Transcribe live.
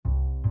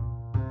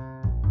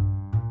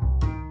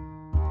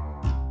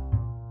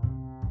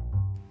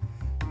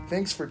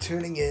Thanks for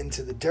tuning in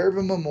to the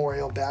Durban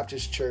Memorial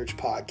Baptist Church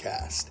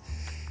podcast.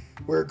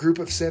 We're a group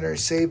of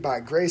sinners saved by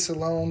grace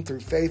alone,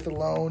 through faith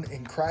alone,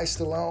 in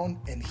Christ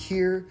alone, and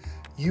here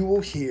you will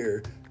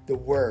hear the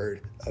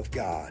Word of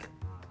God.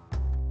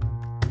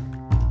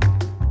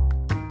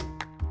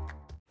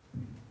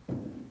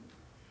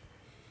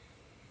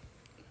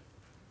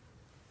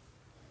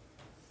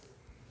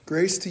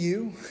 Grace to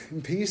you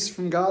and peace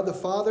from God the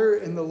Father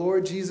and the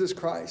Lord Jesus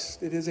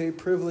Christ. It is a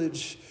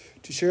privilege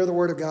to share the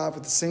Word of God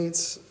with the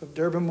saints of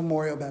Durban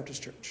Memorial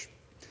Baptist Church.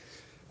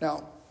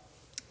 Now,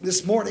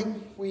 this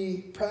morning we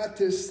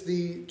practiced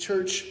the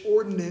church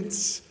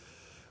ordinance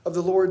of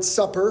the Lord's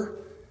Supper.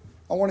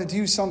 I want to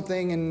do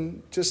something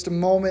in just a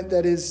moment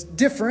that is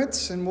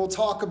different, and we'll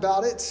talk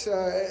about it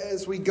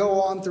as we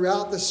go on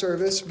throughout the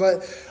service.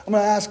 But I'm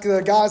going to ask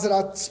the guys that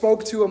I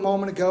spoke to a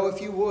moment ago,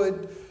 if you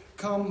would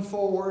come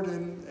forward,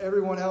 and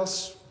everyone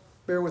else,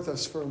 bear with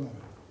us for a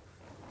moment.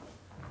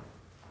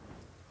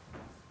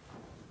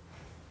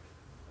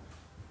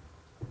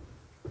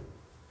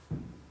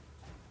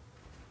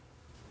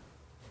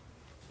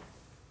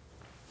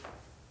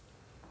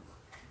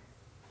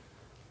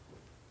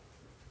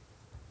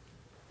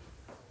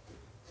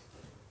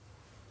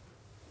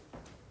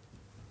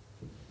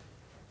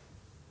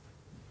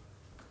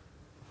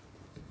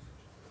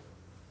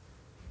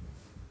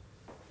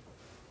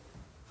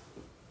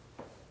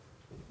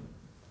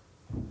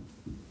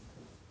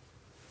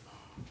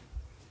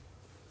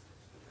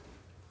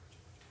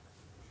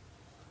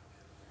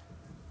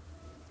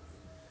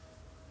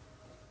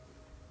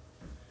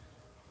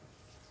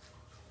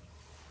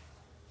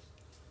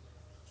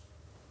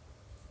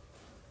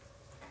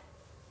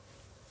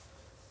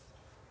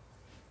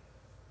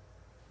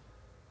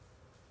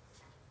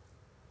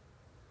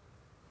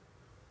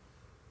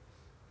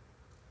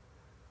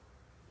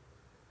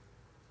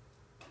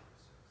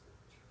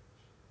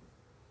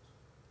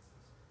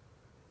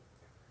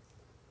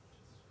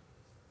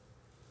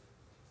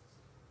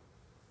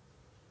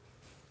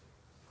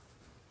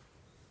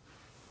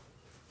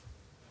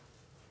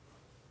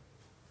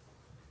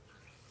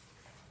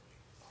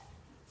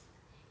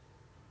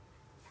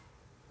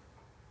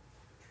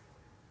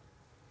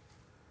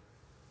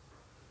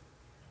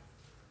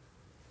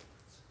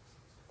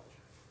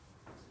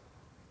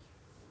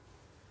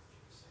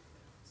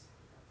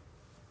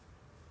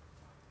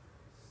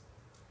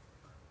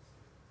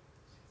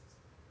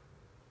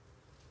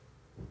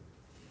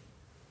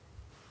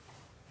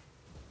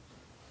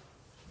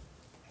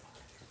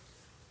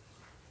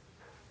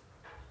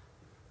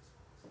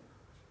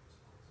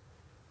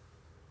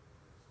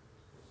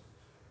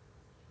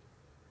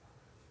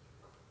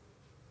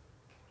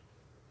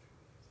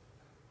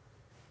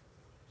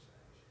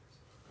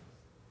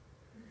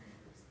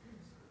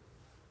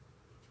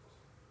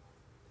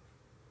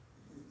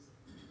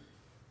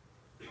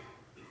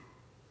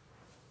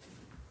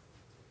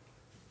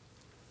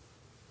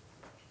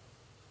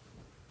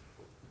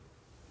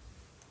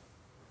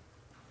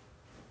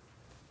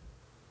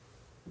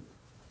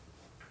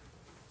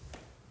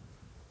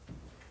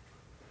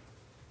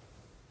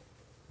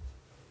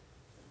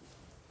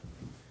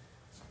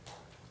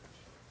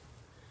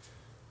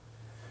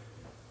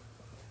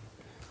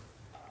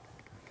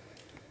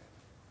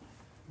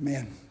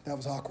 Man, that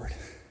was awkward.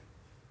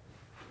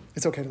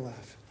 It's okay to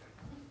laugh.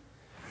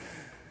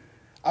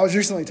 I was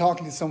recently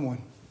talking to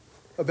someone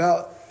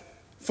about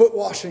foot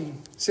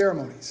washing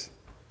ceremonies.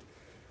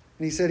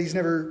 And he said he's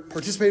never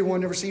participated in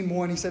one, never seen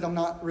one. He said, I'm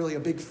not really a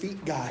big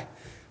feet guy.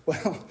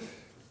 Well,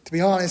 to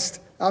be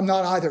honest, I'm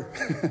not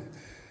either.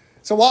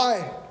 So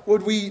why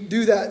would we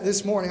do that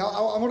this morning? I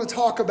want to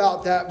talk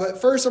about that.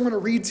 But first, I'm going to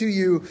read to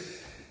you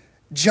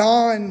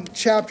John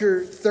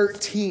chapter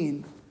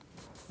 13.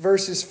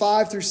 Verses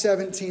 5 through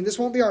 17. This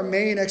won't be our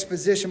main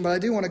exposition, but I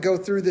do want to go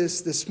through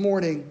this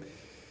morning.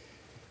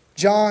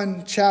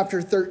 John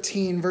chapter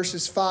 13,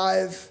 verses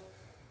 5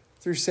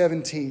 through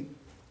 17.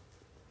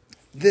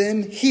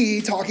 Then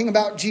he, talking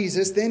about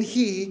Jesus, then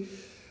he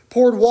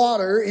poured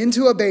water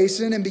into a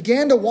basin and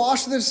began to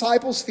wash the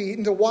disciples' feet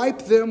and to wipe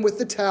them with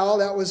the towel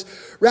that was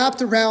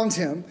wrapped around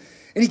him.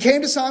 And he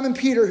came to Simon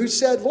Peter, who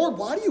said, Lord,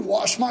 why do you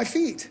wash my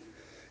feet?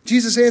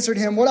 Jesus answered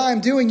him, what I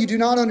am doing you do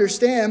not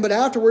understand, but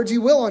afterwards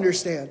you will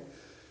understand.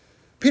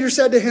 Peter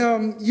said to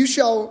him, you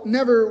shall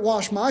never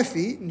wash my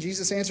feet. And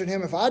Jesus answered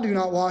him, if I do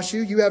not wash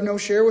you, you have no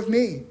share with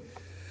me.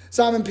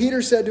 Simon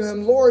Peter said to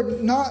him,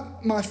 Lord,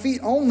 not my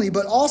feet only,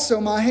 but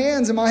also my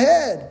hands and my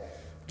head.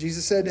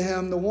 Jesus said to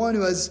him, the one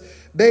who has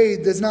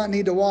bathed does not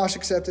need to wash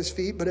except his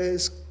feet, but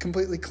is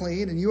completely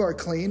clean. And you are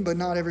clean, but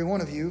not every one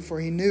of you, for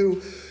he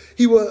knew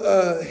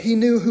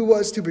who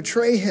was to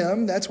betray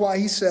him. That's why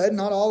he said,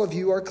 not all of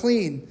you are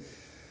clean.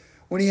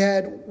 When he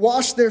had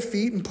washed their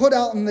feet and put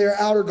out in their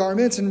outer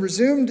garments and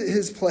resumed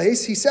his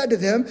place, he said to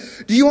them,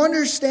 do you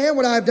understand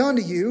what I have done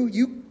to you?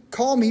 You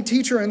call me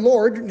teacher and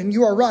Lord, and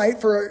you are right,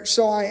 for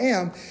so I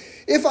am.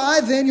 If I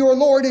then, your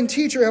Lord and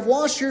teacher, have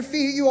washed your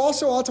feet, you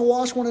also ought to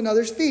wash one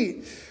another's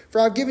feet. For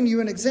I've given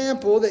you an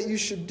example that you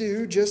should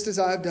do just as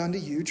I have done to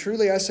you.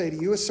 Truly I say to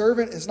you, a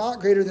servant is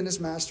not greater than his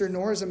master,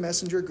 nor is a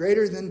messenger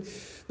greater than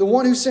the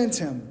one who sent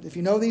him. If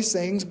you know these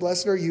things,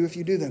 blessed are you if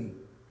you do them.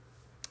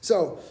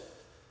 So,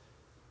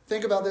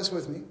 think about this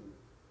with me.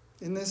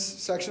 In this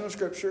section of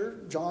Scripture,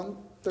 John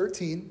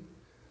 13,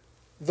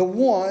 the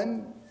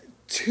one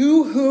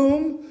to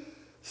whom,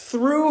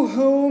 through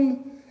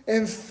whom,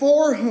 and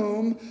for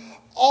whom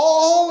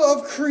all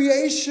of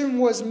creation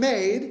was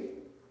made,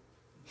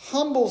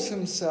 humbles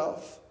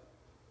himself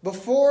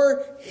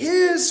before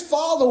his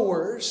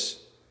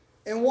followers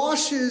and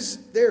washes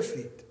their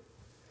feet.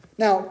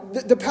 Now,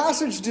 the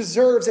passage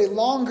deserves a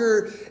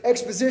longer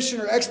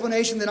exposition or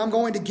explanation than I'm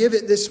going to give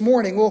it this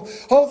morning. We'll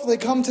hopefully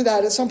come to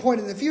that at some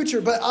point in the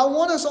future, but I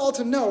want us all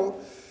to know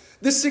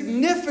the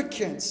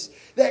significance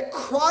that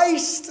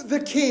Christ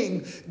the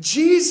King,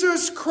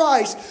 Jesus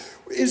Christ,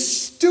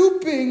 is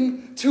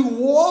stooping to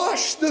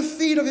wash the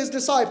feet of his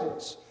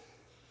disciples.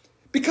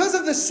 Because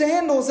of the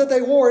sandals that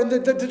they wore and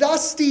the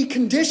dusty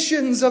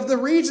conditions of the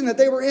region that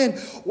they were in,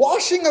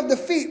 washing of the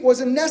feet was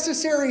a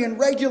necessary and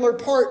regular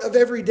part of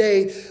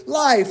everyday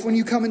life when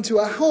you come into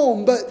a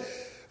home. But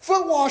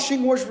foot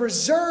washing was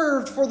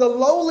reserved for the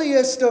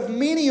lowliest of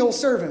menial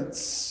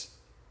servants.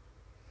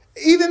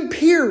 Even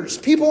peers,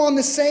 people on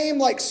the same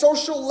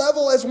social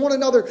level as one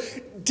another,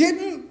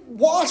 didn't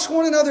wash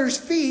one another's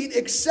feet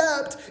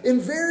except in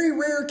very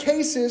rare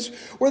cases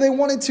where they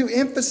wanted to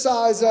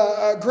emphasize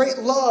a great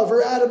love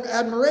or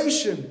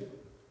admiration.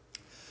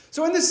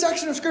 So in this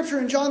section of Scripture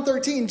in John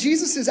 13,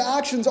 Jesus'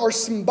 actions are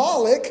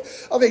symbolic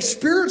of a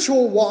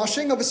spiritual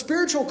washing, of a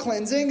spiritual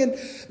cleansing, and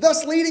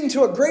thus leading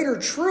to a greater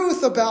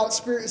truth about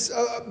spirit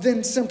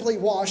than simply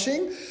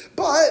washing.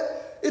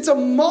 But it's a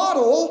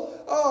model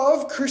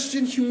of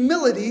Christian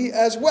humility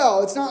as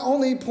well. It's not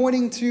only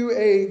pointing to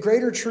a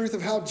greater truth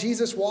of how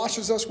Jesus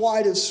washes us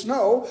white as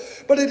snow,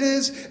 but it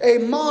is a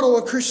model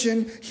of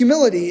Christian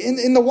humility.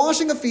 In the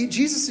washing of feet,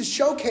 Jesus is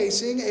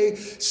showcasing a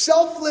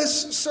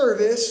selfless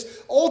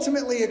service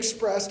ultimately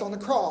expressed on the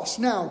cross.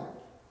 Now,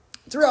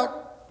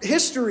 throughout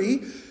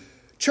history,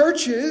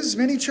 churches,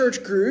 many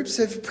church groups,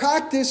 have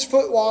practiced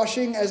foot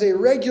washing as a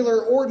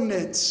regular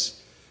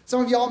ordinance.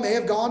 Some of y'all may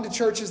have gone to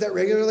churches that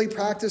regularly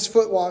practice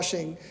foot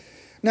washing.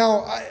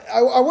 Now,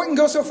 I wouldn't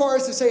go so far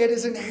as to say it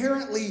is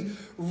inherently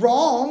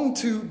wrong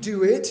to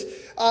do it.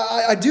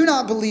 I do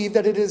not believe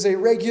that it is a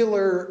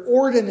regular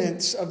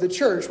ordinance of the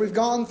church. We've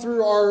gone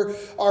through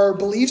our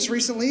beliefs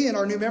recently in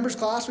our new members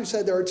class. We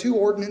said there are two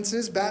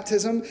ordinances,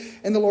 baptism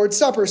and the Lord's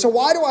Supper. So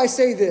why do I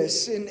say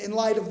this in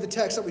light of the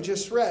text that we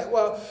just read?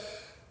 Well,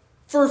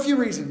 for a few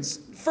reasons.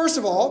 First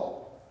of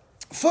all,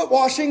 foot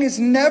washing is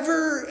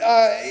never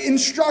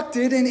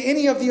instructed in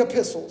any of the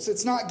epistles.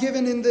 It's not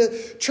given in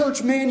the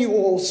church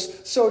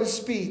manuals, so to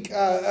speak,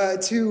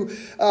 to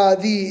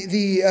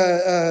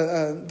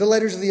the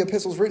letters of the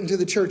epistles written to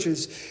the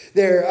churches.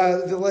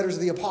 The letters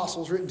of the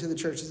apostles written to the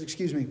churches,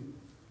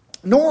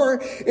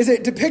 Nor is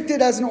it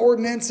depicted as an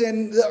ordinance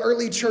in the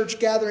early church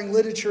gathering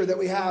literature that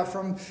we have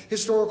from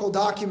historical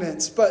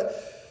documents. But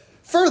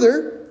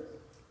further,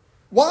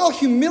 while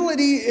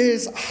humility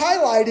is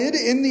highlighted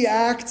in the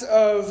act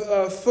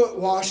of foot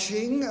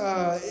washing,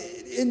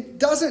 it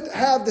doesn't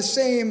have the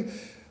same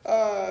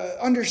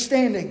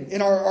understanding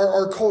in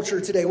our culture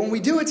today. When we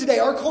do it today,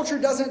 our culture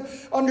doesn't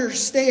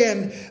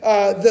understand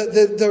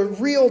the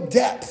real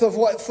depth of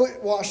what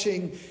foot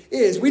washing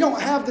is. We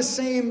don't have the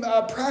same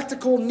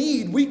practical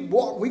need. We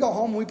go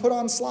home and we put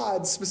on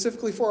slides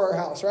specifically for our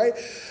house, right?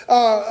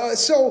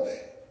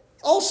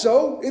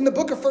 Also, in the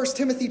book of 1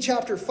 Timothy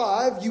chapter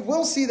 5, you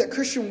will see that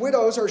Christian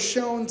widows are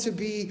shown to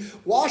be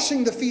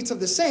washing the feet of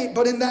the saint.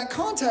 But in that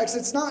context,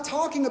 it's not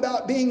talking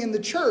about being in the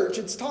church.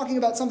 It's talking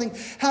about something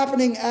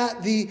happening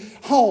at the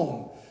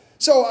home.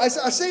 So I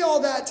say all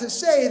that to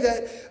say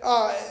that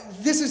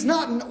this is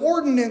not an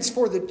ordinance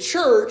for the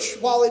church,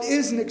 while it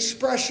is an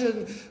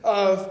expression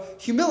of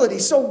humility.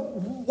 So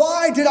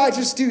why did I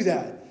just do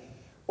that?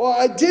 Well,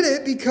 I did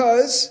it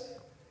because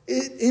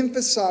it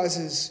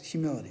emphasizes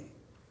humility.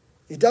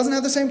 It doesn't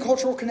have the same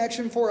cultural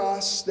connection for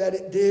us that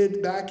it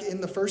did back in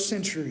the first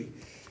century.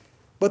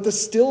 But the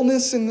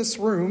stillness in this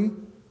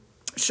room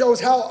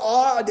shows how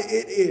odd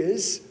it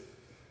is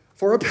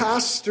for a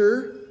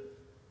pastor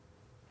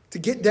to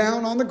get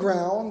down on the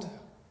ground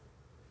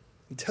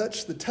and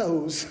touch the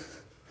toes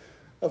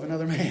of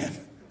another man.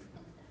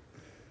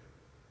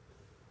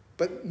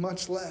 But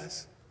much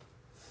less,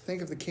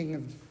 think of the King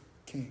of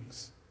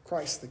Kings,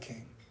 Christ the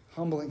King,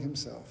 humbling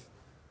himself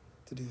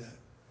to do that.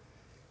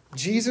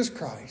 Jesus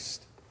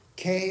Christ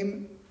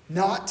came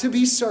not to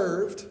be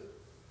served,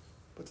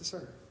 but to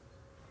serve.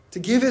 To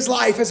give his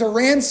life as a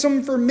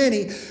ransom for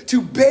many,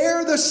 to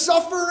bear the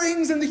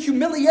sufferings and the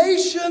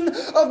humiliation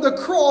of the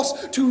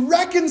cross, to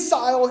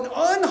reconcile an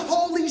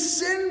unholy,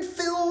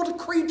 sin-filled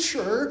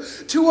creature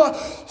to a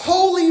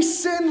holy,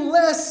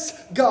 sinless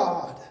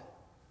God.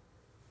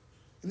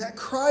 And that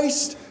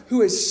Christ,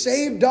 who has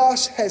saved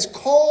us, has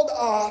called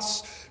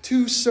us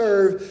to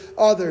serve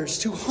others,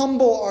 to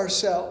humble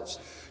ourselves,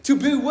 to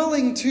be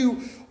willing to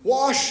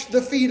wash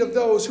the feet of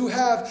those who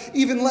have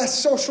even less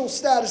social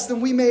status than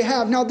we may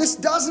have. Now, this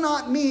does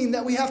not mean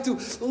that we have to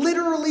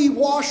literally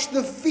wash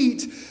the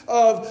feet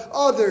of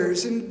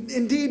others. And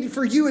indeed,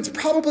 for you, it's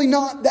probably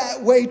not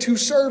that way to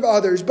serve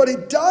others. But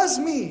it does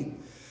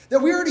mean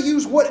that we are to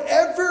use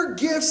whatever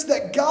gifts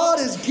that God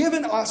has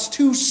given us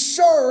to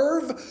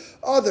serve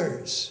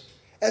others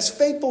as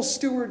faithful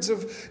stewards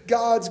of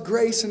God's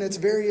grace in its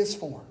various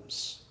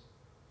forms.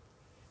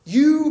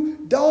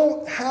 You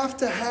don't have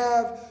to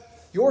have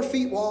your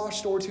feet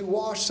washed or to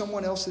wash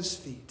someone else's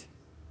feet.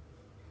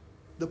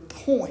 The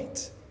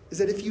point is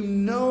that if you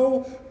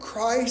know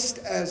Christ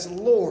as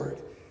Lord,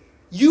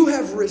 you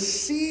have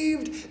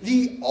received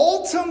the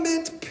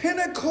ultimate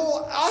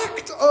pinnacle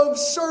act of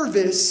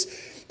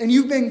service, and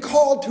you've been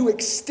called to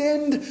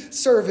extend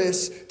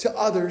service to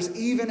others,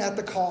 even at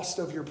the cost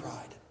of your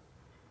pride.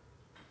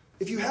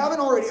 If you haven't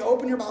already,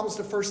 open your Bibles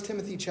to 1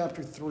 Timothy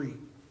chapter 3.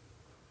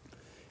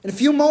 In a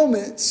few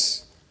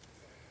moments,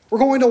 we're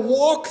going to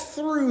walk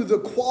through the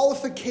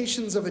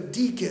qualifications of a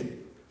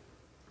deacon.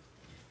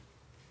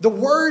 The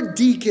word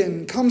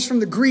deacon comes from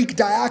the Greek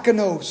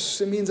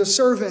diakonos. It means a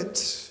servant.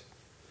 It's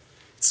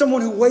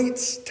someone who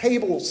waits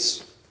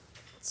tables.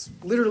 It's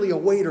literally a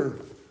waiter.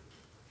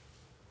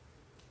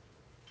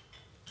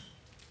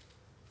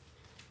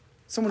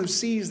 Someone who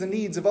sees the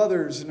needs of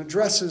others and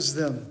addresses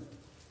them.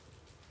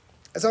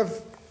 As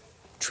I've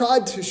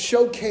tried to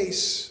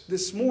showcase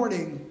this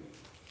morning,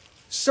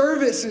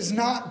 service is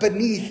not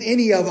beneath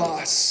any of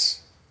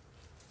us.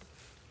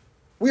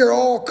 We are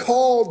all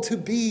called to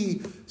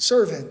be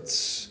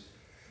servants.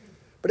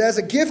 But as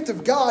a gift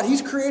of God,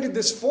 He's created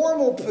this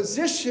formal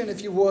position,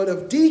 if you would,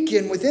 of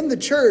deacon within the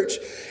church.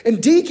 And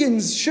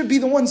deacons should be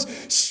the ones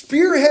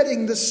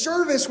spearheading the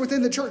service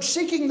within the church,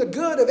 seeking the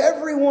good of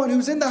everyone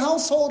who's in the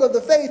household of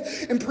the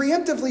faith, and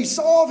preemptively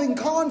solving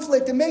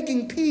conflict and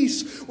making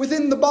peace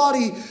within the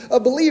body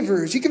of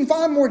believers. You can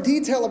find more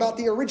detail about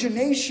the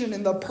origination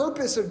and the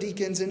purpose of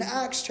deacons in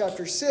Acts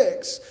chapter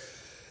 6.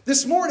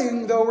 This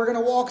morning, though, we're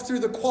going to walk through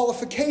the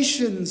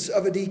qualifications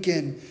of a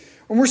deacon.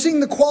 And we're seeing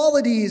the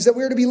qualities that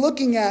we're to be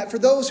looking at for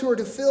those who are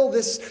to fill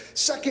this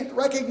second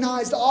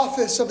recognized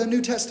office of the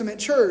New Testament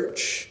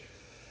church.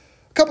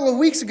 A couple of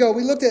weeks ago,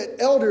 we looked at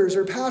elders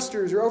or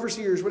pastors or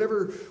overseers,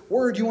 whatever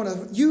word you want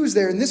to use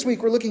there. And this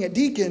week, we're looking at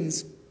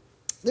deacons.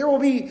 There will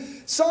be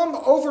some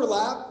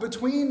overlap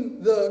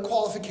between the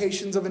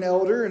qualifications of an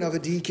elder and of a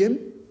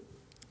deacon.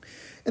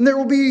 And there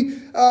will be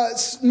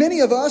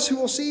many of us who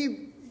will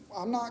see,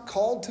 I'm not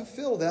called to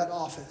fill that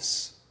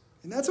office.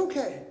 And that's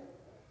okay.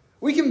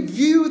 We can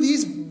view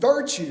these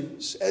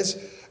virtues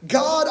as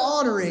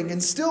God-honoring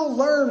and still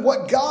learn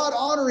what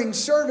God-honoring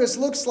service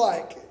looks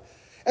like.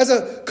 As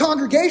a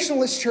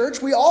Congregationalist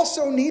church, we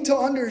also need to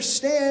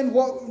understand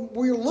what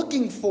we're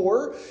looking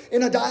for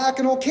in a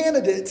diaconal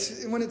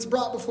candidate when it's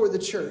brought before the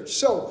church.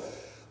 So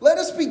let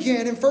us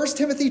begin in 1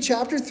 Timothy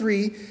chapter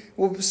 3.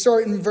 We'll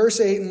start in verse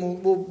 8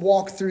 and we'll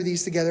walk through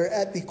these together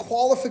at the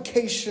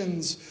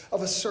qualifications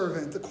of a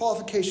servant, the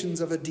qualifications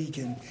of a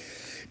deacon.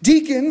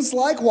 Deacons,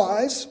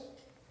 likewise,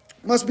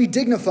 must be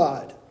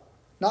dignified,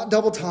 not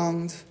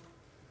double-tongued,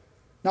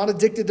 not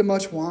addicted to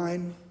much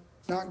wine,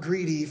 not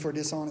greedy for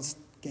dishonest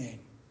gain.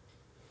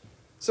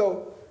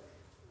 So,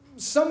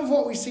 some of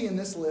what we see in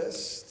this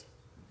list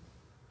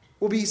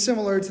will be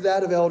similar to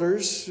that of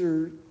elders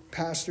or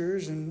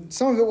pastors, and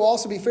some of it will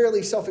also be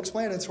fairly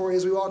self-explanatory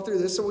as we walk through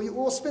this, so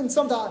we'll spend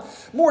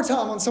more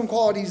time on some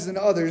qualities than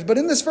others. But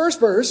in this first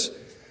verse,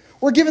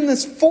 we're given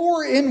this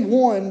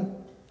 4-in-1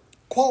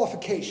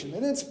 qualification.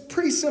 And it's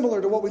pretty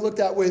similar to what we looked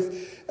at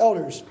with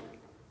elders.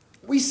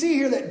 We see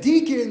here that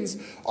deacons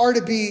are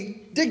to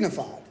be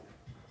dignified.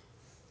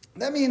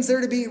 That means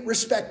they're to be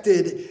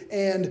respected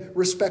and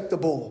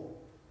respectable.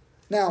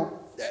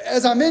 Now,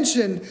 as I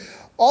mentioned,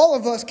 all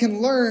of us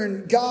can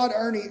learn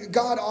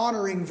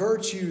God-honoring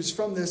virtues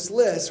from this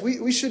list.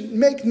 We should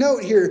make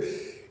note here.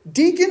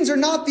 Deacons are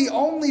not the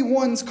only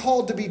ones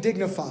called to be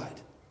dignified.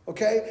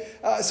 Okay?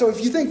 So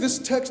if you think this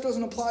text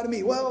doesn't apply to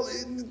me, well,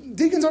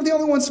 deacons aren't the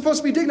only ones supposed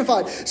to be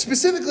dignified.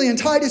 Specifically in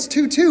Titus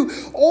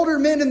 2:2, older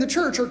men in the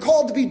church are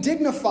called to be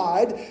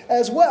dignified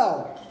as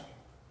well.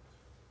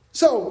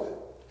 So,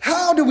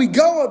 how do we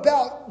go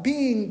about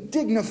being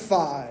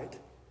dignified?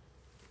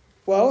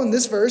 Well, in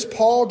this verse,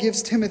 Paul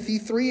gives Timothy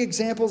 3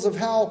 examples of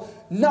how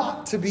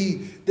not to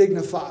be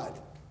dignified.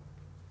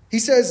 He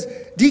says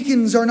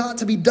deacons are not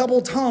to be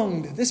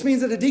double-tongued. This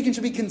means that a deacon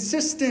should be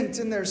consistent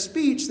in their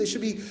speech. They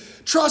should be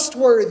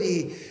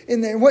trustworthy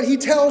in their, what he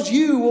tells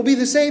you will be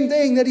the same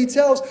thing that he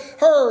tells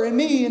her and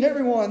me and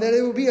everyone, that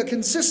it will be a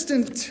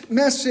consistent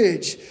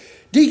message.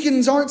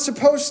 Deacons aren't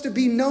supposed to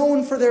be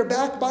known for their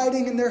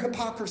backbiting and their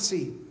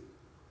hypocrisy.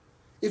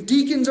 If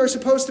deacons are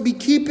supposed to be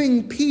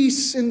keeping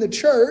peace in the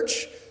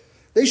church,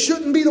 they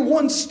shouldn't be the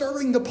ones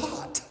stirring the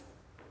pot,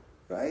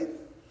 right?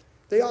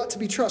 They ought to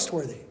be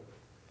trustworthy.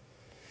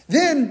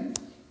 Then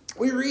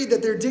we read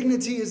that their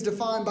dignity is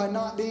defined by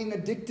not being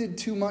addicted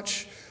to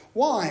much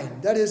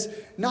wine. That is,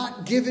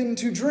 not given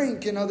to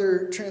drink in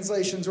other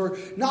translations, or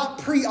not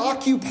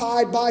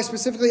preoccupied by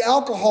specifically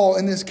alcohol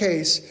in this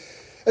case.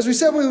 As we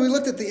said when we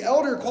looked at the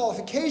elder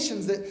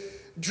qualifications, that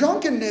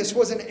drunkenness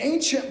was an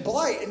ancient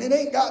blight, and it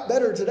ain't got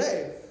better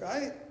today,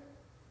 right?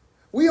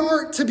 We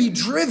aren't to be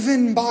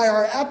driven by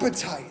our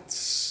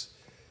appetites.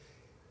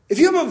 If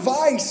you have a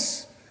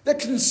vice that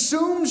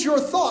consumes your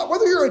thought,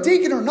 whether you're a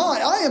deacon or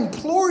not, I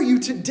implore you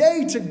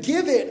today to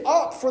give it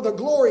up for the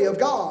glory of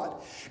God.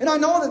 And I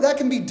know that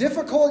can be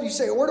difficult. You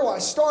say, where do I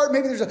start?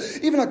 Maybe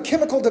there's even a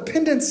chemical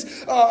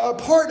dependence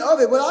part of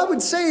it. What I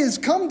would say is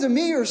come to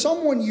me or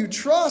someone you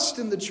trust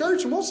in the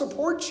church, and we'll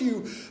support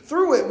you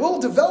through it. We'll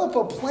develop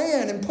a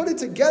plan and put it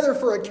together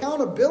for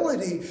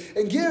accountability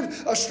and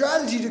give a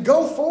strategy to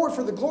go forward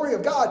for the glory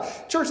of God.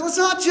 Church, let's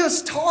not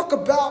just talk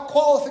about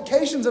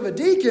qualifications of a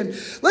deacon.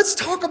 Let's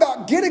talk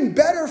about getting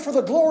better for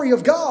the glory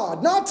of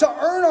God, not to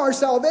earn our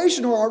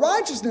salvation or our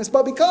righteousness,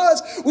 but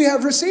because we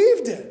have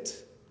received it.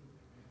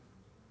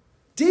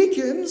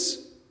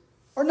 Deacons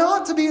are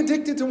not to be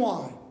addicted to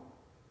wine.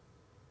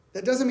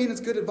 That doesn't mean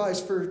it's good advice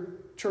for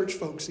church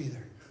folks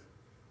either.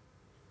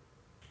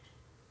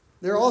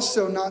 They're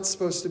also not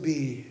supposed to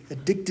be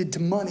addicted to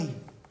money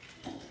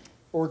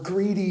or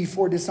greedy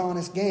for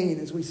dishonest gain,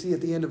 as we see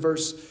at the end of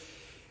verse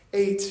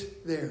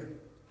 8 there.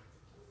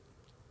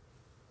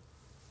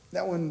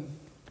 That one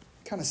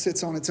kind of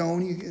sits on its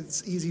own.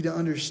 It's easy to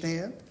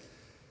understand.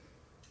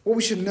 What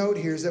we should note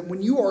here is that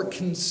when you are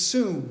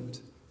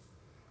consumed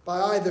by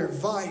either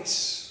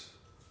vice,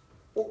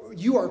 or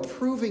you are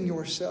proving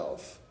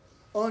yourself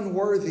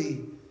unworthy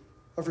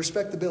of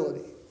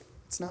respectability.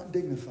 It's not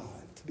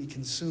dignified to be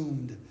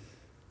consumed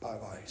by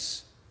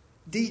vice.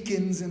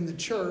 Deacons in the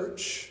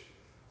church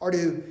are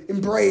to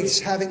embrace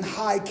having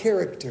high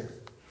character.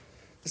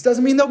 This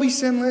doesn't mean they'll be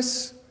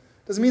sinless.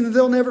 Doesn't mean that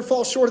they'll never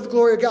fall short of the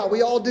glory of God.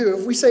 We all do.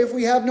 If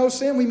we have no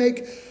sin, we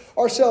make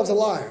ourselves a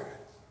liar.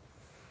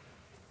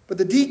 But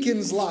the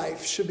deacon's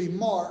life should be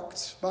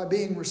marked by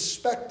being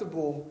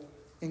respectable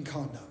in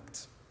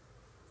conduct.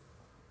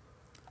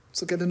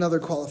 Let's look at another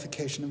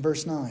qualification in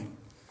verse 9. It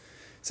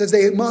says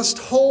they must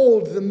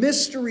hold the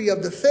mystery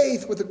of the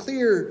faith with a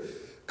clear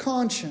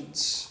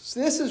conscience.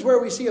 So this is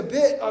where we see a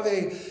bit of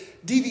a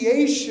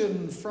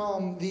deviation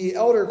from the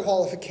elder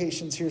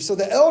qualifications here. So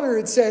the elder,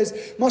 it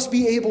says, must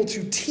be able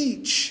to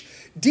teach.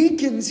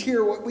 Deacons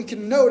here, what we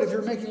can note if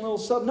you're making little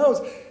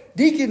sub-notes,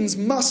 deacons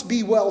must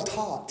be well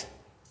taught.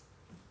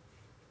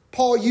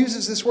 Paul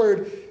uses this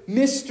word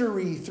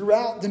mystery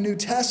throughout the New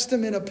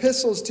Testament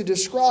epistles to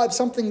describe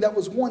something that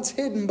was once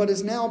hidden but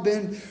has now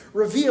been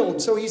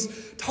revealed. So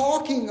he's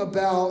talking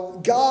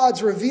about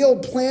God's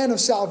revealed plan of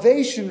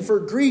salvation for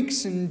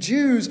Greeks and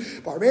Jews,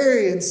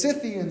 barbarians,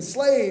 Scythians,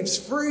 slaves,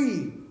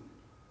 free.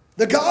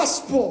 The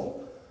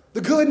gospel,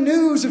 the good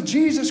news of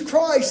Jesus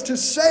Christ to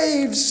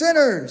save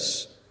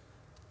sinners.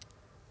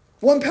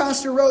 One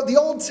pastor wrote, the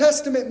Old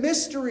Testament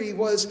mystery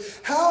was,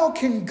 how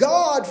can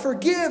God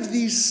forgive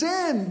these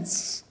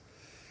sins?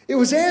 It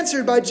was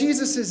answered by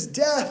Jesus'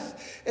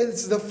 death,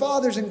 as the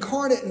Father's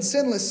incarnate and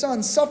sinless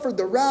Son suffered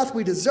the wrath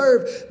we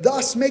deserve,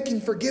 thus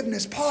making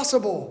forgiveness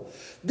possible.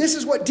 This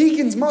is what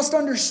deacons must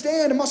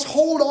understand and must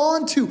hold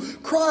on to.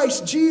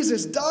 Christ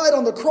Jesus died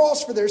on the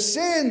cross for their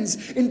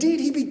sins. Indeed,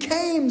 he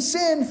became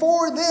sin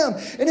for them.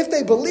 And if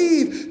they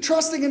believe,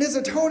 trusting in his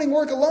atoning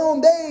work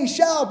alone, they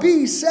shall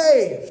be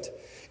saved.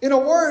 In a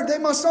word, they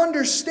must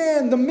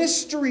understand the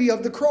mystery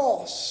of the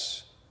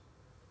cross.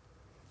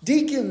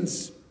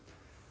 Deacons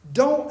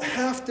don't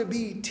have to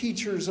be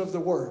teachers of the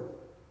word,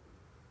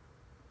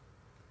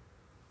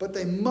 but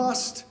they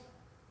must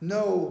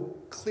know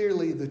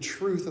clearly the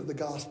truth of the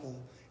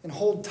gospel and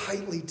hold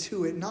tightly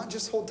to it. Not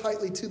just hold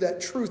tightly to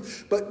that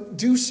truth, but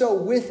do so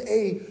with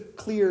a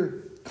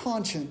clear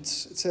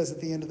conscience, it says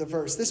at the end of the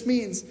verse. This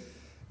means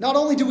not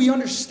only do we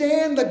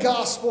understand the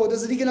gospel,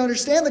 does the deacon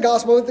understand the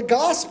gospel, but the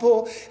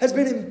gospel has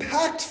been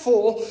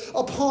impactful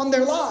upon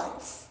their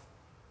life.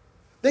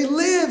 They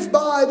live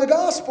by the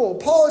gospel.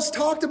 Paul has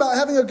talked about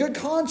having a good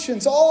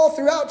conscience all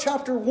throughout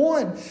chapter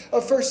 1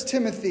 of 1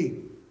 Timothy,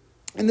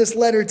 in this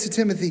letter to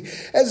Timothy.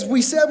 As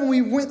we said when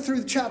we went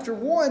through chapter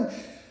 1,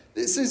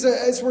 this is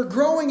as we're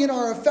growing in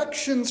our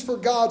affections for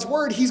God's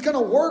word, he's going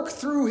to work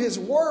through his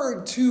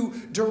word to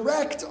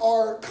direct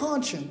our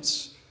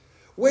conscience.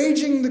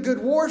 Waging the good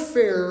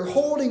warfare,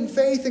 holding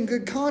faith and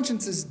good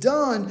conscience is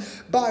done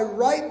by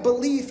right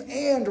belief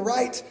and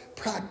right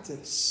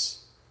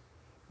practice.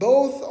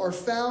 Both are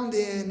found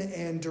in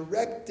and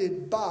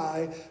directed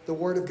by the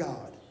Word of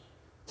God.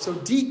 So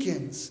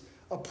deacons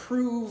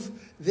approve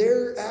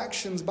their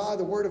actions by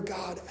the Word of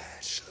God,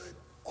 as should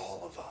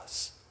all of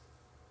us.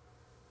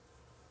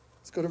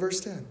 Let's go to verse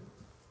 10.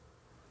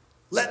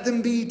 Let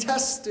them be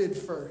tested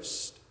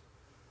first.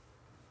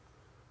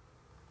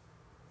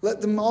 Let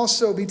them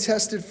also be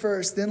tested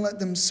first, then let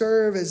them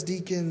serve as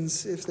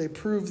deacons if they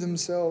prove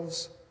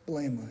themselves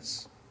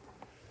blameless.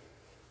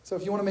 So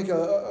if you want to make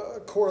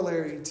a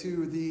corollary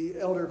to the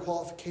elder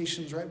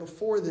qualifications right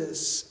before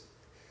this,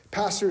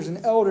 pastors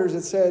and elders,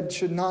 it said,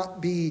 should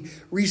not be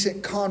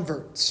recent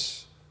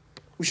converts.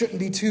 We shouldn't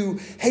be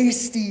too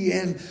hasty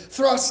in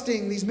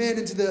thrusting these men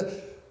into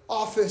the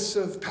office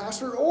of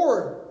pastor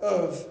or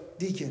of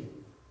deacon.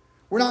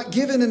 We're not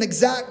given an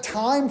exact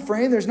time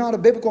frame. There's not a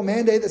biblical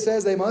mandate that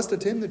says they must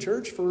attend the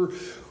church for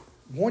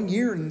 1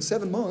 year and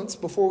 7 months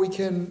before we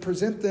can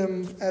present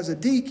them as a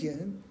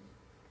deacon.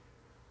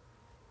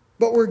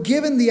 But we're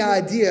given the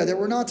idea that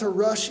we're not to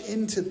rush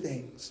into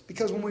things.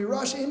 Because when we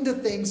rush into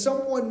things,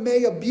 someone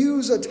may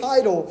abuse a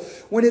title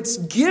when it's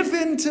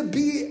given to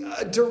be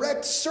a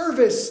direct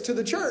service to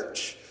the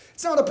church.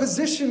 It's not a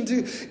position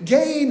to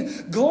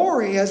gain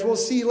glory, as we'll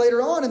see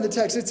later on in the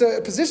text. It's a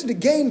position to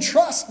gain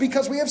trust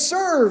because we have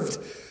served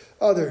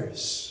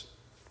others.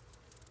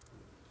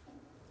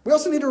 We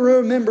also need to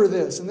remember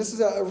this, and this is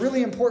a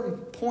really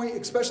important point,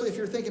 especially if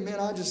you're thinking, man,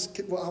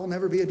 I'll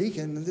never be a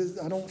deacon.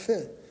 I don't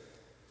fit.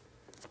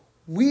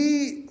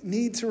 We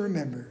need to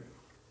remember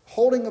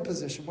holding a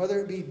position, whether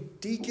it be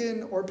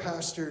deacon or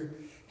pastor,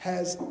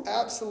 has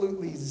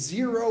absolutely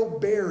zero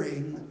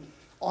bearing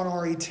on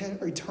our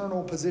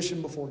eternal position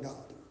before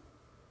God.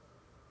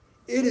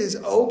 It is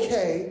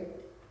okay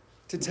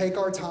to take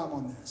our time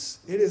on this.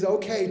 It is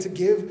okay to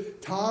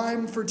give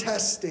time for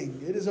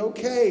testing. It is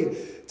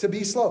okay to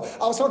be slow.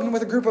 I was talking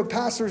with a group of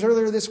pastors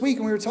earlier this week,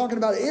 and we were talking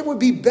about it. It would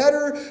be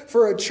better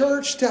for a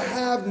church to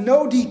have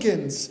no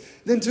deacons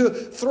than to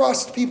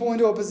thrust people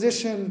into a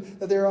position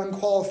that they're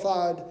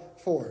unqualified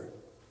for.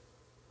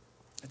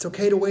 It's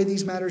okay to weigh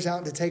these matters out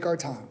and to take our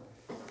time.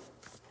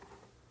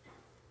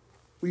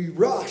 We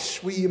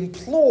rush, we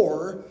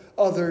implore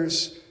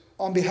others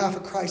on behalf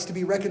of Christ to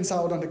be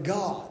reconciled unto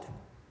God,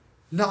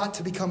 not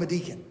to become a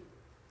deacon.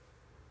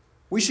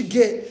 We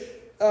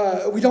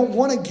don't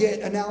want to get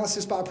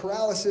analysis by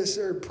paralysis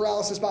or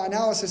paralysis by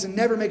analysis and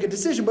never make a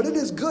decision, but it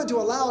is good to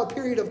allow a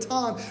period of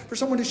time for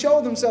someone to show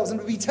themselves and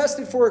to be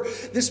tested for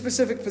this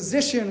specific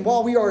position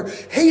while we are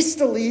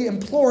hastily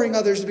imploring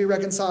others to be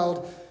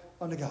reconciled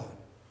unto God.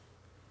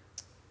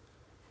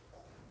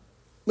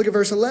 Look at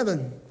verse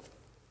 11.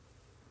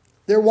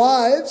 Their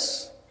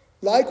wives,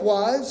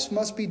 likewise,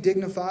 must be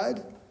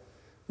dignified,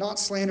 not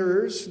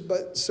slanderers,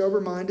 but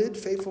sober-minded,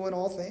 faithful in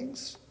all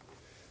things.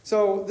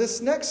 So this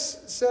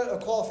next set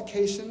of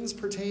qualifications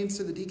pertains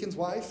to the deacon's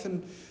wife.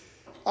 And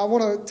I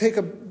want to take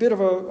a bit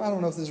of I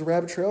don't know if this is a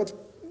rabbit trail. It's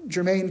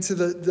germane to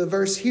the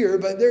verse here.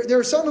 But there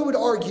are some who would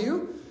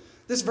argue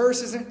this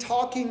verse isn't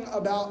talking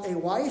about a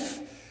wife,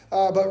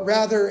 but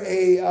rather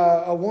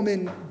a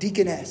woman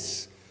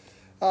deaconess.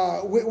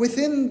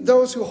 Within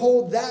those who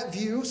hold that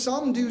view,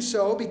 some do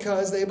so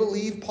because they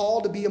believe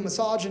Paul to be a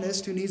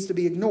misogynist who needs to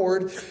be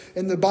ignored,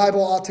 and the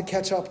Bible ought to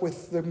catch up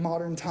with the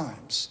modern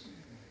times.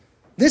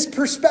 This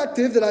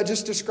perspective that I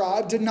just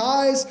described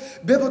denies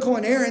biblical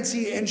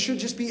inerrancy and should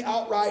just be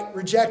outright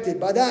rejected.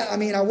 By that, I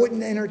mean I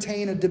wouldn't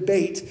entertain a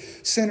debate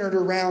centered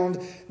around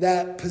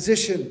that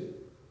position.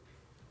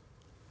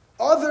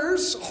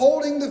 Others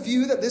holding the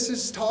view that this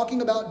is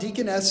talking about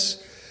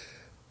deaconess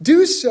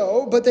do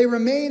so, but they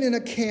remain in a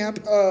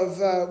camp of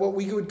what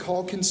we would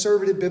call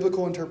conservative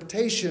biblical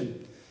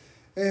interpretation.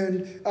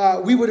 And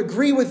we would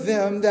agree with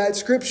them that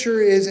Scripture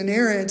is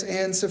inerrant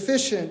and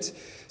sufficient.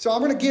 So I'm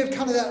going to give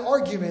kind of that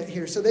argument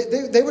here. So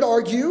they would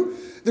argue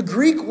the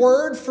Greek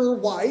word for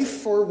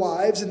wife, or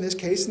wives in this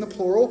case in the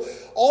plural,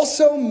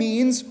 also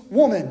means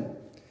woman.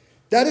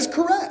 That is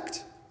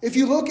correct. If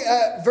you look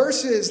at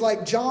verses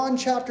like John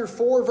chapter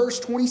 4, verse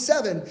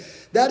 27,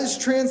 that is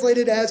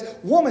translated as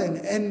woman,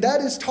 and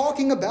that is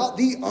talking about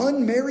the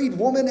unmarried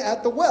woman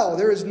at the well.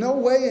 There is no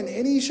way in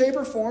any shape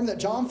or form that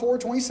John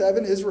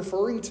 4:27 is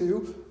referring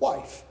to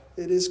wife.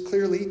 It is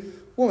clearly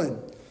woman.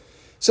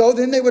 So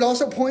then they would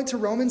also point to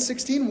Romans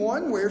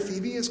 16:1, where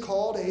Phoebe is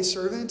called a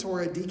servant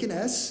or a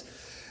deaconess,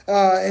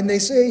 and they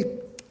say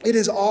it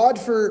is odd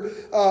for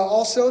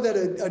also that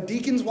a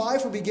deacon's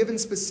wife will be given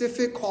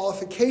specific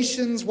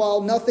qualifications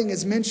while nothing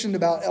is mentioned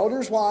about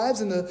elders'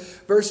 wives in the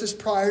verses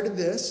prior to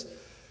this.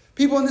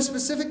 People in this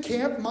specific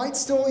camp might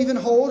still even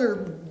hold,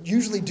 or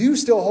usually do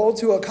still hold,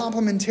 to a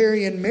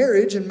complementarian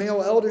marriage and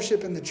male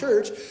eldership in the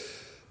church.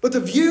 But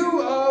the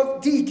view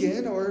of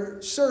deacon or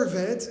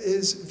servant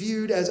is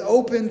viewed as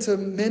open to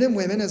men and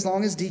women as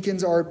long as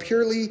deacons are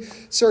purely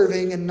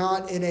serving and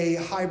not in a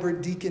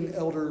hybrid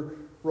deacon-elder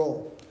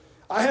role.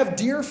 I have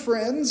dear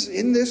friends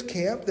in this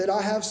camp that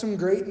I have some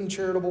great and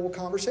charitable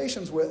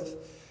conversations with.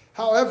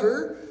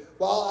 However,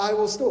 while I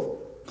will still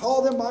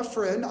call them my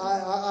friend,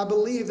 I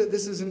believe that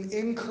this is an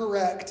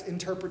incorrect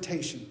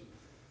interpretation.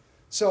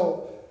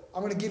 So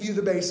I'm going to give you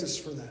the basis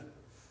for that.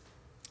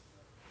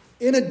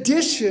 In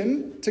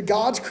addition to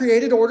God's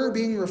created order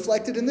being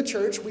reflected in the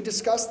church, we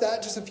discussed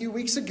that just a few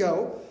weeks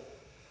ago,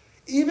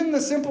 even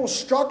the simple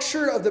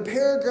structure of the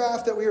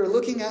paragraph that we are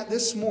looking at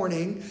this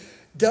morning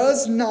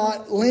does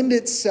not lend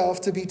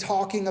itself to be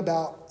talking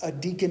about a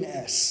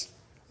deaconess.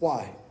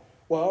 Why?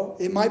 Well,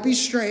 it might be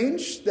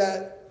strange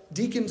that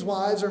deacons'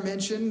 wives are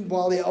mentioned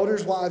while the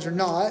elders' wives are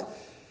not.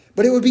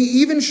 But it would be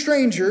even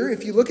stranger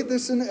if you look at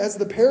this as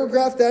the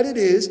paragraph that it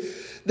is,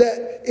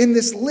 that in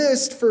this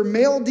list for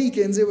male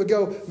deacons, it would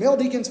go male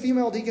deacons,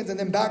 female deacons, and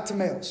then back to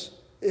males.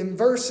 In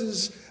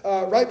verses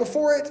right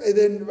before it, and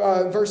then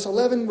verse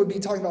 11 would be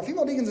talking about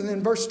female deacons, and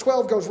then verse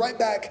 12 goes right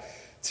back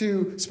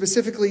to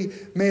specifically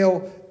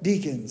male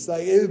deacons.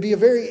 Like, it would be a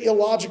very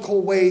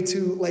illogical way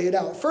to lay it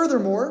out.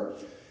 Furthermore,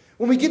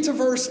 when we get to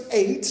verse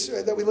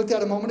 8 that we looked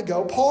at a moment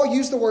ago, Paul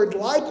used the word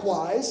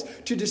likewise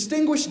to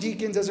distinguish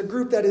deacons as a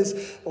group that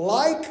is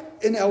like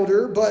an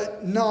elder,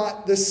 but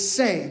not the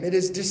same. It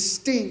is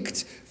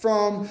distinct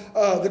from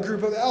the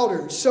group of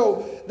elders.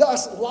 So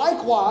thus,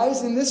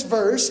 likewise in this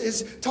verse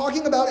is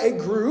talking about a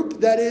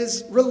group that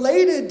is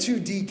related to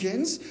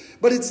deacons,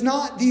 but it's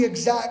not the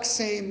exact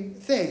same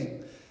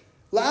thing.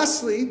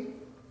 Lastly,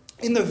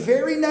 in the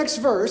very next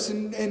verse,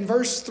 in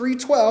verse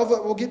 3:12,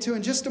 that we'll get to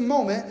in just a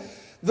moment,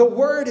 the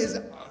word is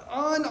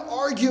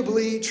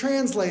unarguably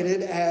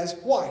translated as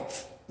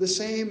wife. The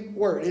same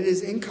word. It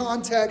is in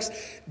context,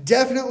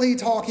 definitely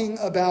talking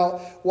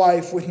about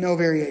wife with no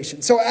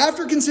variation. So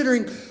after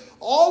considering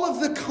all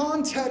of the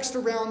context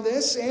around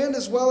this, and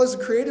as well as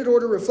the created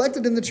order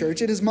reflected in the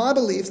church, it is my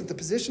belief that the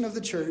position of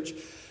the church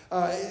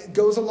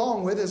goes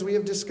along with, as we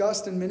have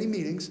discussed in many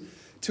meetings,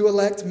 to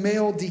elect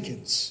male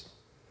deacons.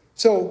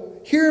 So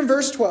here in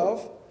verse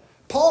 12,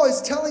 Paul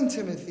is telling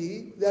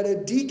Timothy that a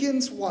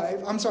deacon's wife,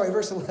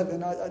 verse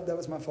 11, that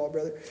was my fault,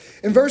 brother.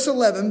 In verse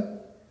 11,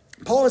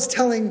 Paul is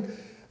telling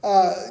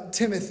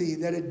Timothy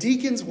that a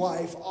deacon's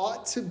wife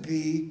ought to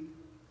be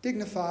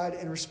dignified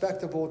and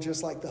respectable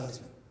just like the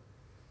husband.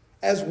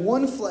 As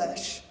one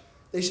flesh,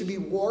 they should be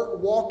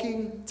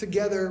walking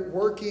together,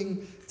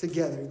 working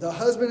together. The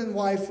husband and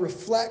wife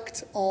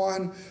reflect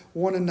on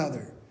one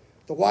another.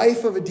 The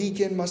wife of a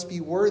deacon must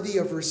be worthy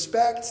of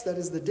respect. That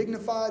is the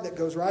dignified. That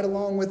goes right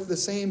along with the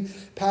same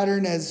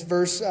pattern as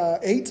verse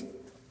 8.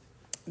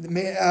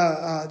 They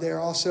are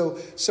also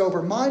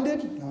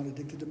sober-minded, not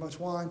addicted to much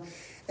wine,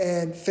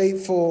 and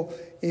faithful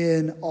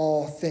in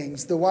all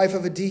things. The wife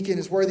of a deacon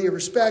is worthy of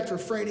respect,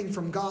 refraining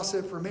from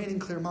gossip, remaining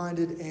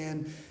clear-minded,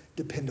 and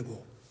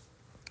dependable.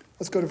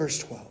 Let's go to verse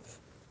 12.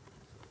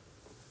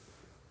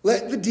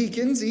 Let the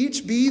deacons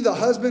each be the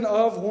husband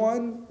of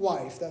one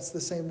wife. That's the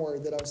same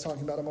word that I was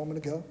talking about a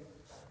moment ago.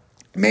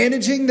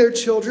 Managing their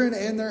children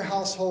and their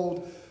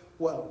household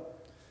well.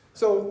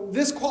 So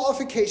this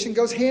qualification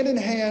goes hand in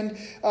hand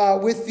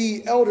with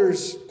the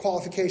elders'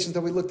 qualifications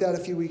that we looked at a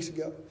few weeks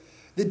ago.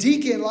 The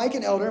deacon, like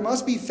an elder,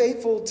 must be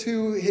faithful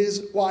to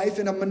his wife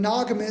in a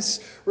monogamous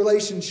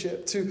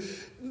relationship. To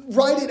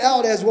write it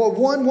out as, well,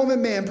 one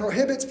woman man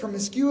prohibits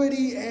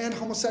promiscuity and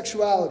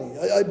homosexuality.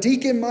 A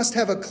deacon must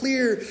have a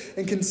clear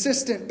and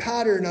consistent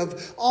pattern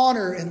of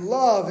honor and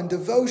love and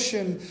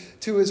devotion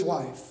to his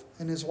wife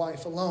and his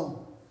wife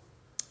alone.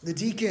 The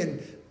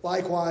deacon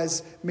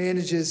likewise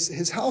manages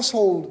his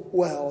household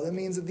well. That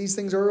means that these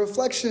things are a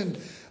reflection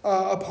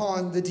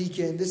upon the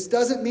deacon. This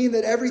doesn't mean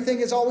that everything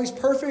is always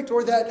perfect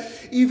or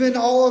that even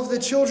all of the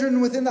children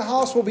within the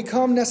house will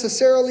become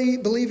necessarily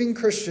believing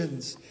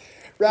Christians.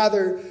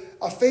 Rather,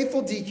 a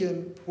faithful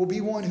deacon will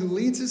be one who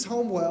leads his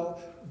home well,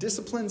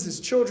 disciplines his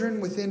children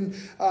within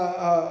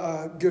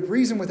good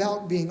reason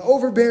without being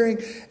overbearing,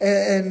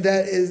 and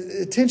that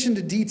is attention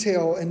to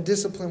detail and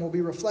discipline will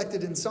be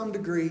reflected in some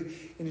degree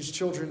in his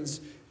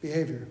children's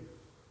behavior.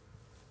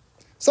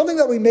 Something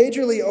that we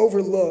majorly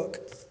overlook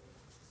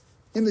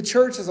in the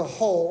church as a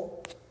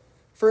whole,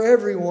 for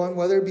everyone,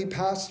 whether it be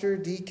pastor,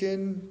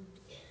 deacon,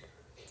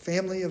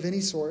 family of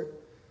any sort,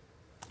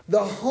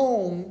 the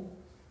home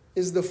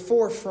is the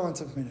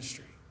forefront of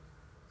ministry.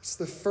 It's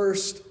the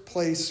first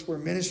place where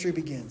ministry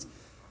begins.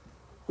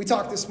 We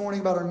talked this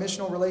morning about our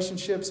missional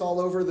relationships all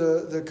over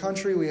the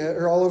country,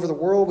 or all over the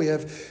world. We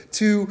have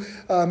 2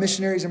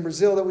 missionaries in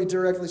Brazil that we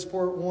directly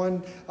support,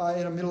 one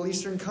in a Middle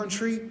Eastern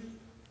country.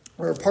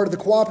 We're a part of the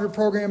cooperative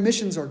program.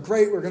 Missions are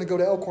great. We're going to go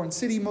to Elkhorn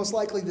City most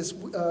likely this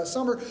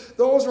summer.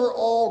 Those are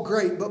all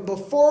great. But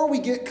before we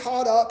get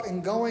caught up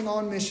in going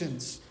on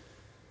missions,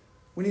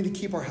 we need to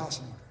keep our house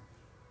in order.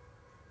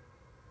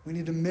 We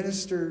need to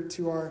minister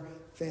to our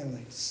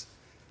families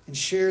and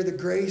share the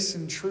grace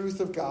and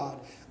truth of God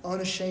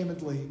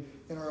unashamedly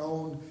in our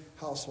own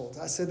households.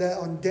 I said that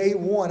on day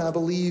 1, I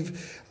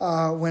believe,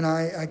 when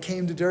I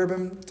came to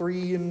Durban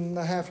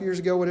 3.5 years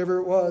ago, whatever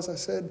it was. I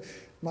said,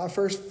 my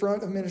first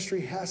front of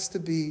ministry has to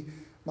be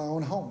my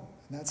own home.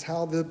 And that's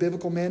how the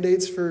biblical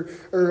mandates or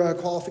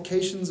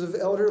qualifications of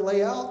elder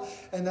lay out.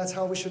 And that's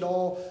how we should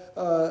all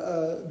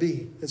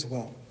be as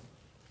well.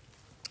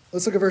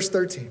 Let's look at verse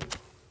 13.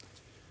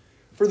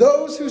 For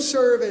those who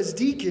serve as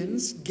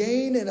deacons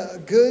gain in a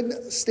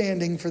good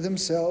standing for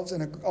themselves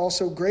and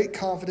also great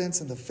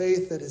confidence in the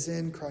faith that is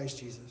in Christ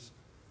Jesus.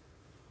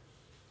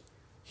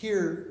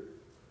 Here,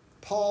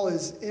 Paul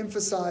is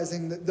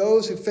emphasizing that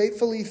those who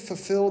faithfully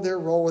fulfill their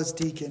role as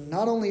deacon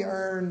not only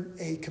earn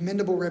a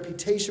commendable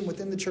reputation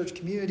within the church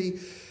community,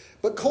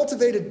 but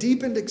cultivate a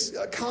deepened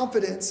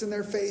confidence in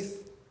their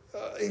faith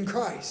in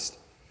Christ.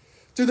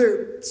 Through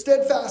their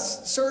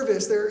steadfast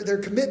service, their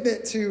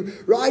commitment to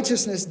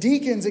righteousness,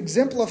 deacons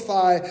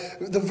exemplify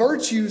the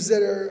virtues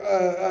that are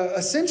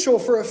essential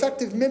for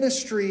effective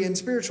ministry and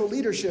spiritual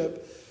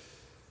leadership,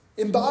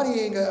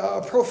 embodying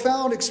a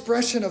profound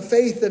expression of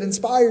faith that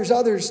inspires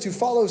others to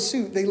follow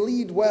suit. They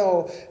lead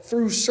well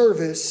through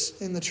service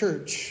in the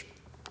church.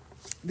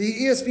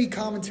 The ESV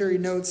commentary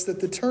notes that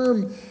the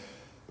term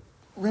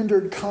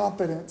rendered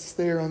competence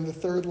there on the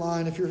third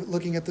line, if you're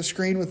looking at the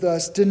screen with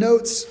us,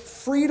 denotes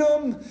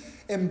freedom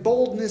and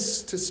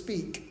boldness to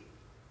speak.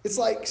 It's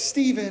like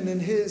Stephen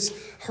and his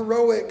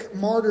heroic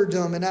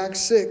martyrdom in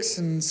Acts 6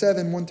 and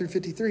 7, 1 through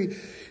 53.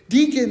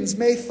 Deacons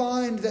may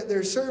find that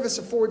their service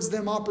affords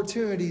them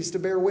opportunities to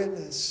bear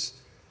witness.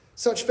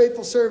 Such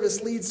faithful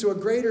service leads to a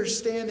greater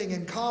standing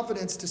and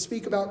confidence to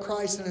speak about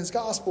Christ and his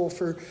gospel,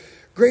 for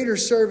greater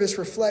service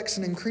reflects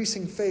an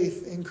increasing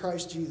faith in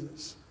Christ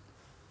Jesus.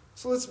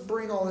 So let's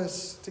bring all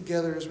this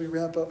together as we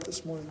wrap up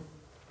this morning.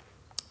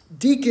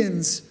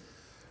 Deacons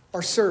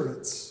are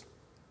servants,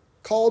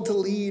 called to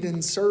lead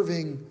and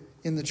serving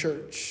in the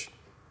church.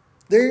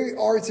 They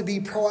are to be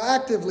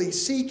proactively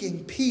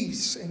seeking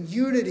peace and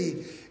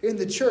unity in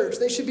the church.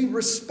 They should be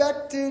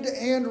respected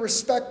and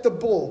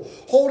respectable,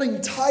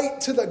 holding tight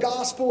to the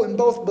gospel in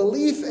both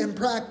belief and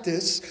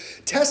practice,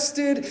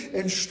 tested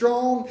and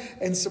strong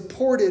and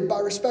supported by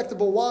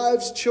respectable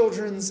wives,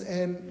 children,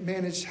 and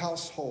managed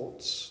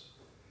households.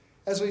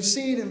 As we've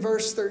seen in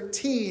verse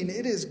 13,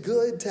 it is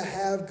good to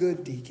have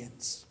good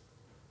deacons.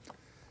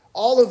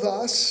 All of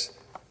us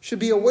should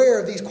be aware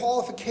of these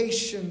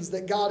qualifications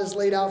that God has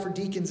laid out for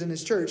deacons in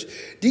his church.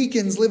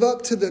 Deacons live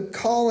up to the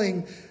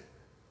calling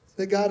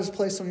that God has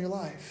placed on your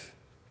life.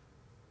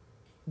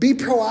 Be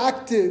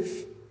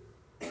proactive,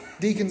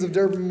 deacons of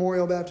Durban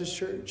Memorial Baptist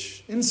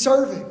Church, in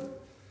serving,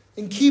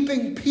 in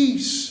keeping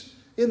peace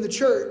in the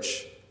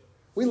church.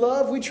 We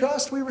love, we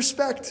trust, we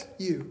respect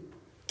you.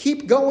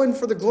 Keep going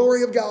for the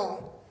glory of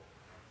God.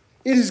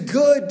 It is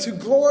good to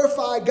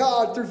glorify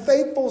God through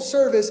faithful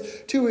service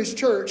to his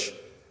church.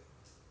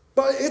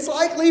 But it's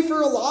likely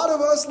for a lot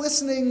of us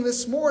listening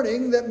this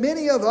morning that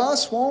many of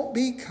us won't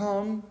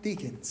become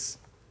deacons.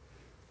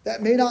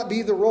 That may not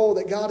be the role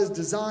that God has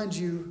designed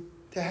you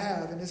to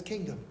have in his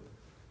kingdom.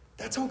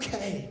 That's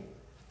okay.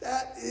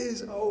 That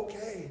is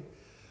okay.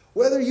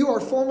 Whether you are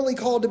formally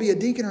called to be a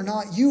deacon or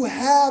not, you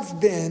have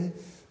been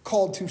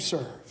called to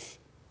serve.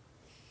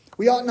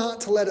 We ought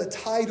not to let a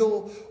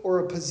title or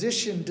a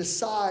position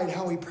decide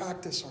how we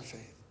practice our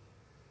faith.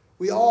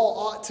 We all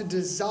ought to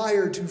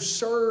desire to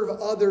serve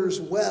others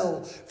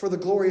well for the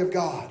glory of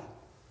God.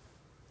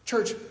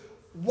 Church,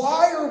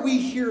 why are we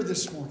here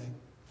this morning?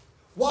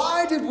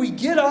 Why did we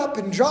get up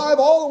and drive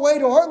all the way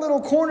to our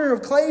little corner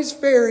of Clay's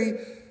Ferry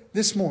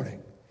this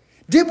morning?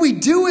 Did we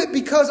do it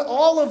because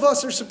all of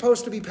us are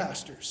supposed to be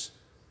pastors?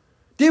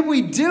 Did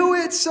we do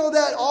it so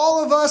that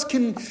all of us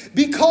can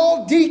be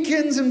called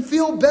deacons and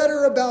feel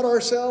better about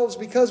ourselves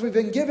because we've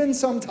been given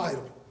some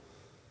title?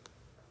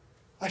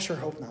 I sure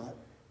hope not.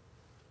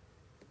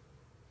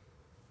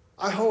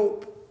 I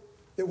hope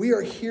that we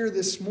are here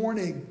this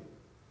morning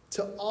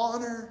to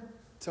honor,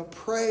 to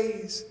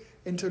praise,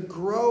 and to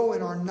grow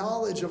in our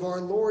knowledge of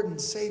our Lord and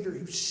Savior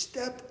who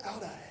stepped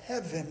out of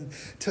heaven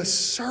to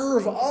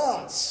serve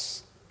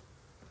us.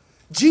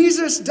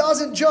 Jesus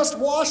doesn't just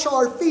wash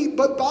our feet,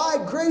 but by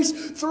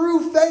grace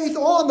through faith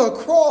on the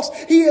cross,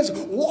 he has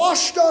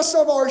washed us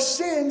of our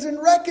sins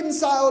and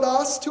reconciled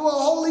us to a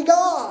holy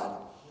God.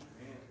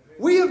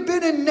 We have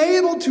been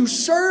enabled to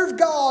serve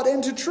God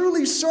and to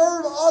truly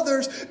serve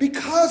others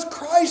because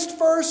Christ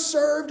first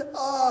served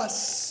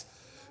us.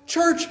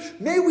 Church,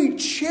 may we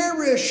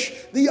cherish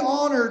the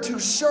honor to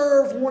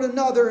serve one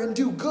another and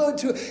do good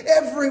to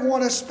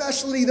everyone,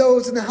 especially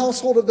those in the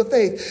household of the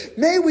faith.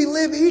 May we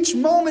live each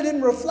moment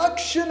in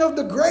reflection of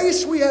the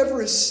grace we have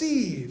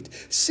received,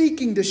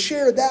 seeking to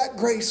share that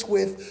grace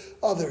with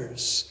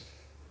others.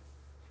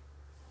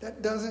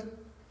 That doesn't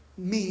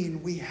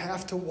mean we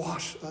have to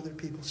wash other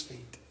people's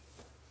feet.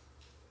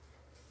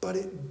 But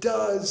it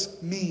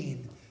does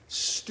mean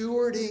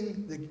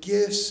stewarding the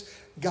gifts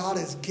God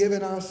has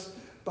given us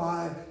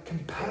by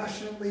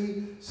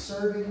compassionately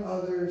serving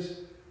others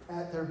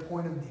at their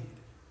point of need.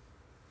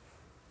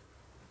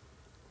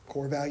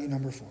 Core value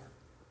number 4.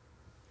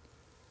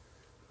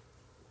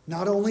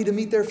 Not only to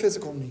meet their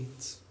physical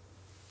needs,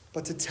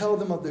 but to tell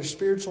them of their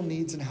spiritual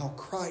needs and how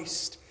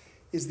Christ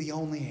is the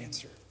only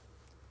answer.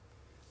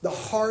 The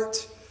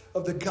heart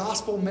of the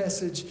gospel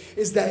message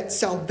is that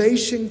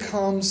salvation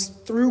comes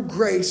through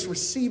grace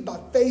received by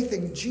faith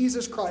in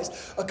Jesus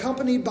Christ,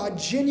 accompanied by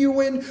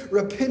genuine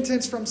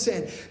repentance from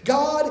sin.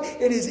 God,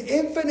 in his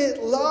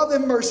infinite love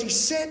and mercy,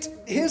 sent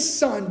his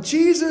Son,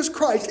 Jesus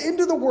Christ,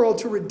 into the world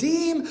to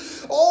redeem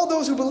all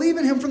those who believe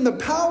in him from the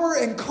power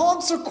and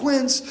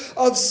consequence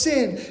of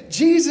sin.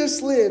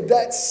 Jesus lived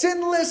that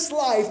sinless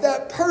life,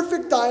 that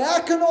perfect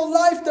diaconal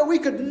life that we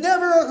could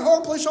never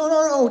accomplish on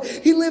our own.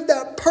 He lived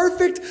that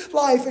perfect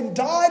life and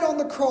died on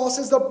the cross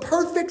as the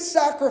perfect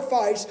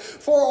sacrifice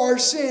for our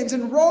sins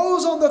and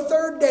rose on the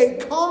third day,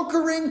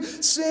 conquering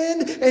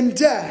sin and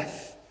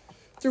death.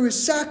 Through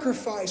his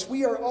sacrifice,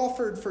 we are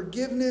offered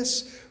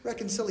forgiveness,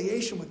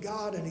 reconciliation with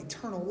God, and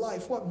eternal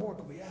life. What more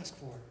could we ask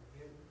for?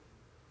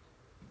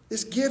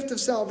 This gift of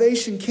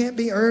salvation can't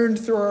be earned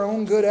through our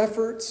own good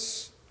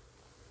efforts,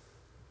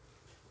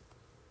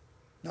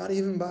 not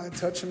even by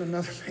touching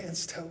another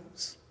man's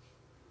toes.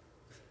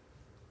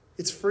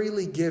 It's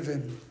freely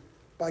given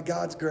by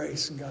God's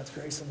grace and God's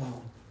grace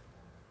alone,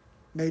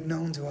 made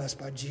known to us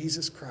by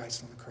Jesus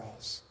Christ on the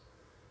cross.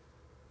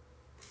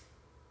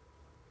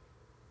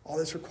 All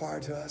that's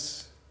required to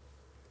us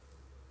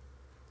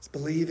is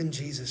believe in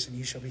Jesus and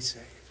you shall be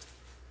saved.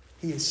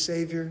 He is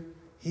Savior.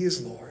 He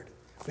is Lord.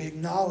 We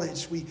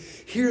acknowledge, we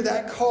hear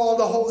that call of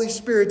the Holy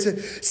Spirit to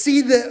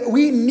see that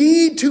we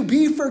need to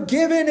be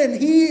forgiven and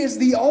He is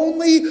the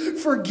only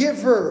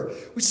forgiver.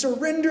 We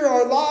surrender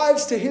our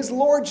lives to His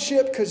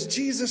Lordship because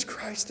Jesus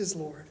Christ is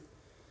Lord.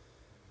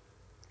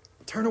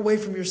 Turn away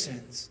from your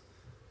sins.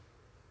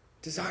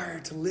 Desire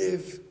to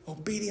live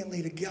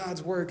obediently to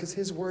God's word because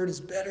His word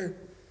is better.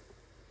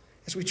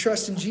 As we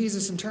trust in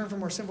Jesus and turn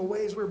from our sinful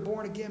ways, we're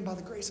born again by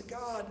the grace of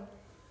God,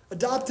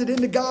 adopted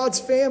into God's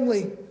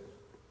family,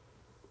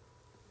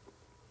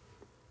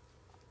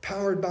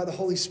 powered by the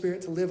Holy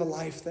Spirit to live a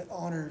life that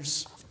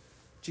honors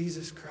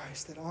Jesus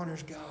Christ, that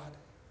honors God.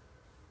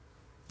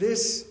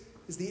 This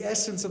is the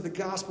essence of the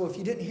gospel. If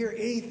you didn't hear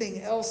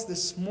anything else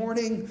this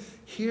morning,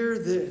 hear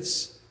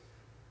this.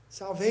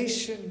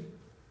 Salvation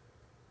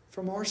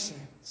from our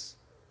sins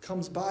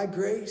comes by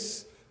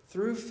grace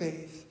through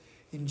faith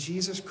in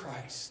Jesus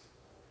Christ.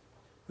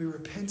 We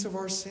repent of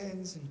our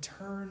sins and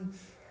turn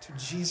to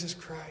Jesus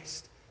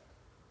Christ,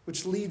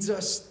 which leads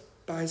us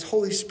by His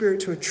Holy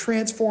Spirit to a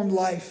transformed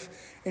life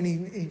and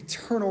an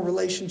eternal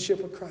relationship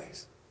with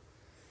Christ.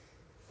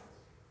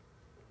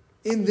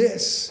 In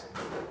this,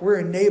 we're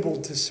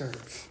enabled to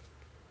serve.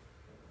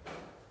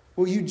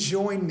 Will you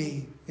join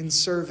me in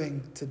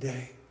serving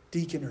today,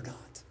 deacon or not?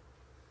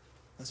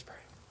 Let's pray.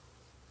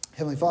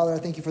 Heavenly Father, I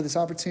thank you for this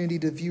opportunity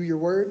to view your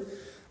word.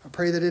 I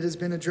pray that it has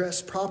been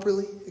addressed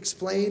properly,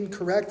 explained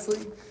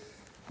correctly,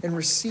 and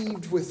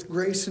received with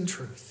grace and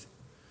truth.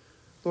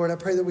 Lord, I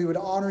pray that we would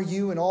honor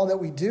you in all that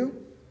we do,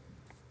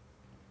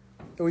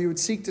 that we would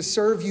seek to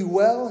serve you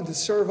well and to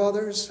serve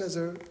others as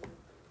a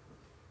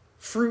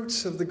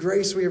fruits of the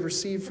grace we have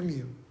received from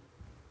you.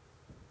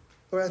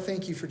 Lord, I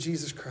thank you for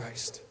Jesus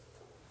Christ,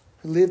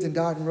 who lived and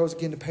died and rose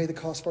again to pay the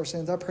cost of our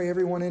sins. I pray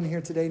everyone in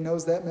here today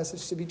knows that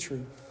message to be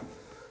true,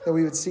 that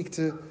we would seek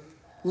to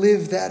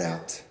live that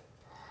out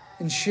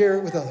and share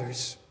it with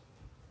others,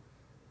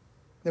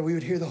 that we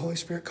would hear the Holy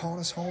Spirit calling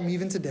us home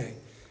even today.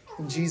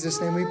 In Jesus'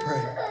 name we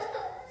pray.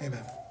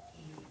 Amen.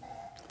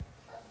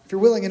 If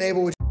you're willing and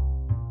able, would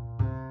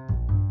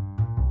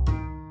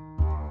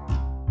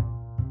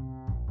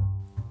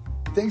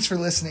Thanks for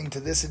listening to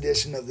this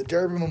edition of the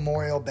Durbin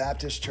Memorial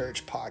Baptist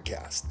Church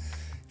podcast.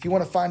 If you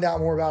want to find out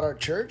more about our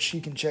church,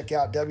 you can check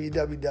out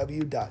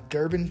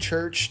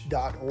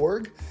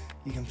www.durbinchurch.org.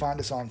 You can find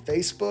us on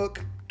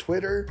Facebook,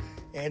 Twitter,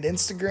 and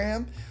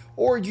Instagram,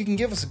 or you can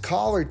give us a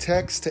call or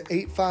text to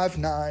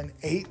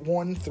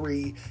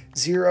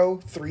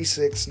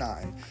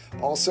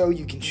 859-813-0369. Also,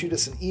 you can shoot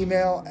us an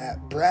email at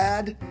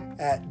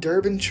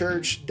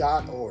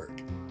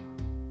brad@durbinchurch.org.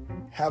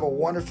 Have a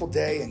wonderful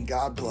day and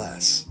God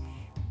bless.